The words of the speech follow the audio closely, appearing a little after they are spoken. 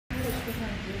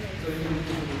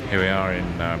Here we are in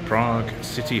Prague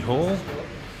City Hall,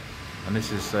 and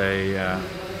this is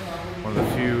one of the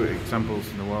few examples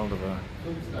in the world of a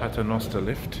Paternoster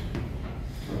lift.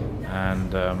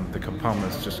 And the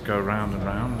compartments just go round and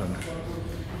round, and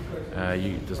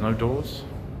there's no doors.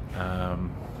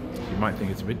 You might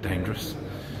think it's a bit dangerous,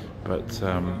 but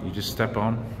you just step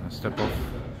on and step off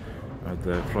at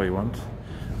the floor you want.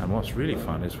 And what's really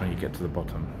fun is when you get to the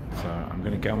bottom. So I'm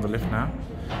going to get on the lift now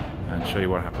and show you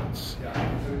what happens.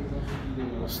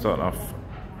 We'll start off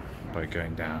by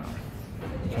going down.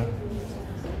 Okay.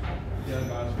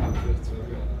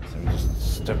 So we just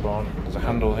step on. There's a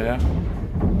handle here.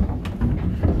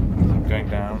 I'm going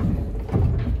down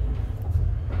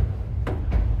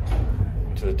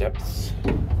into the depths,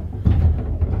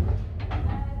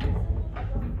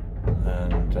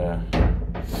 and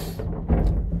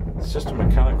it's just a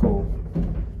mechanical.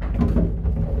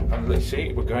 And let's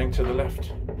see, we're going to the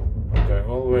left. We're going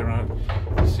all the way around.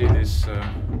 You see this?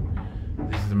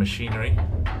 This is the machinery.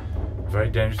 Very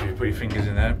dangerous if you put your fingers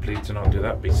in there. Please do not do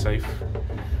that. Be safe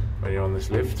when you're on this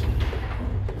lift.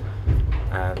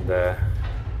 And it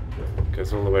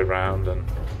goes all the way around, and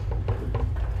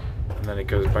then it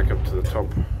goes back up to the top.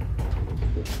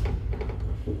 This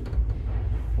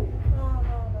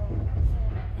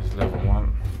is level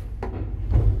 1.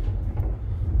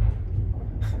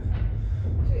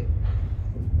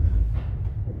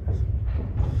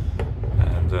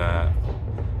 And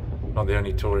not the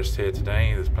only tourist here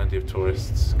today. There's plenty of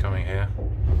tourists coming here.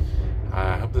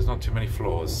 I hope there's not too many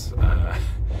floors.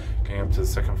 Going up to the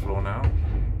second floor now.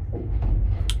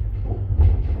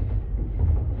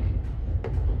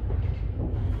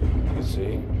 You can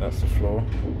see that's the floor.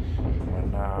 We're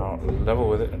now level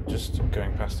with it, just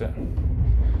going past it.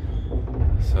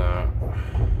 So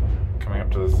coming up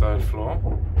to the third floor.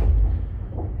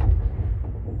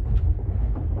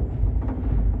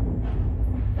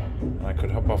 And I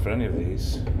could hop off at any of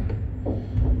these,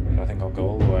 but I think I'll go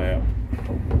all the way up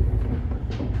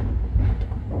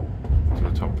to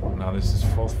the top. Now this is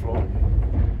 4th floor.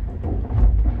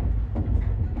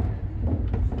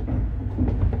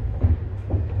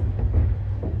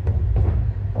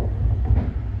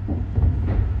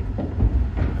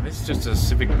 And this is just a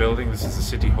civic building. This is the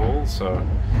city hall, so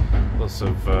lots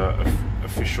of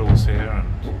officials here and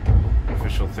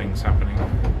official things happening.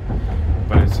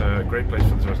 But it's a great place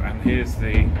for the tourists. And here's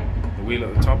the wheel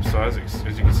at the top. So as you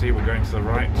can see, we're going to the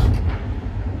right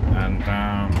and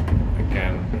down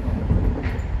again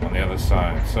on the other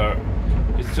side. So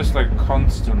it's just like a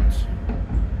constant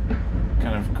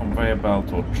kind of conveyor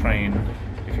belt or train,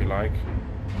 if you like,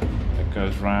 that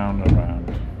goes round and round,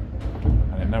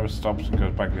 and it never stops and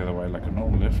goes back the other way like a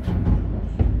normal lift.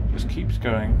 It just keeps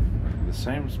going at the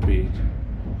same speed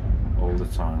all the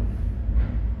time.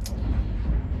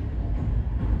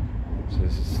 So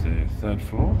this is the 3rd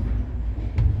floor.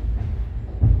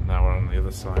 Now we're on the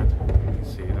other side. You can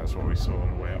see that's what we saw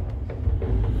on the way up.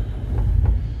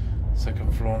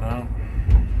 2nd floor now.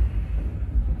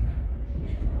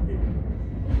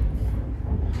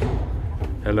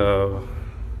 Hello.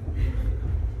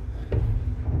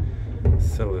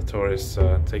 Still the tourists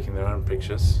taking their own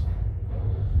pictures.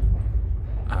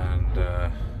 And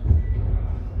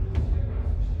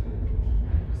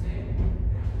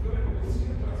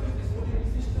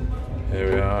here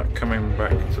we are, coming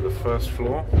back to the 1st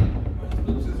floor.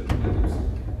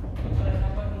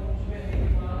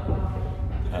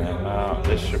 And now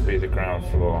this should be the ground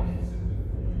floor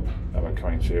that we're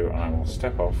coming to, and I will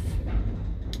step off.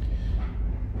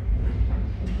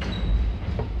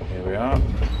 Here we are.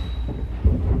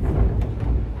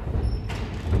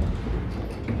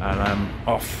 And I'm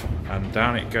off, and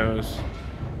down it goes,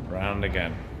 round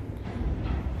again.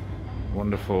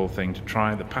 Wonderful thing to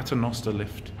try, the Paternoster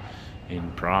lift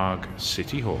in Prague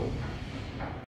City Hall.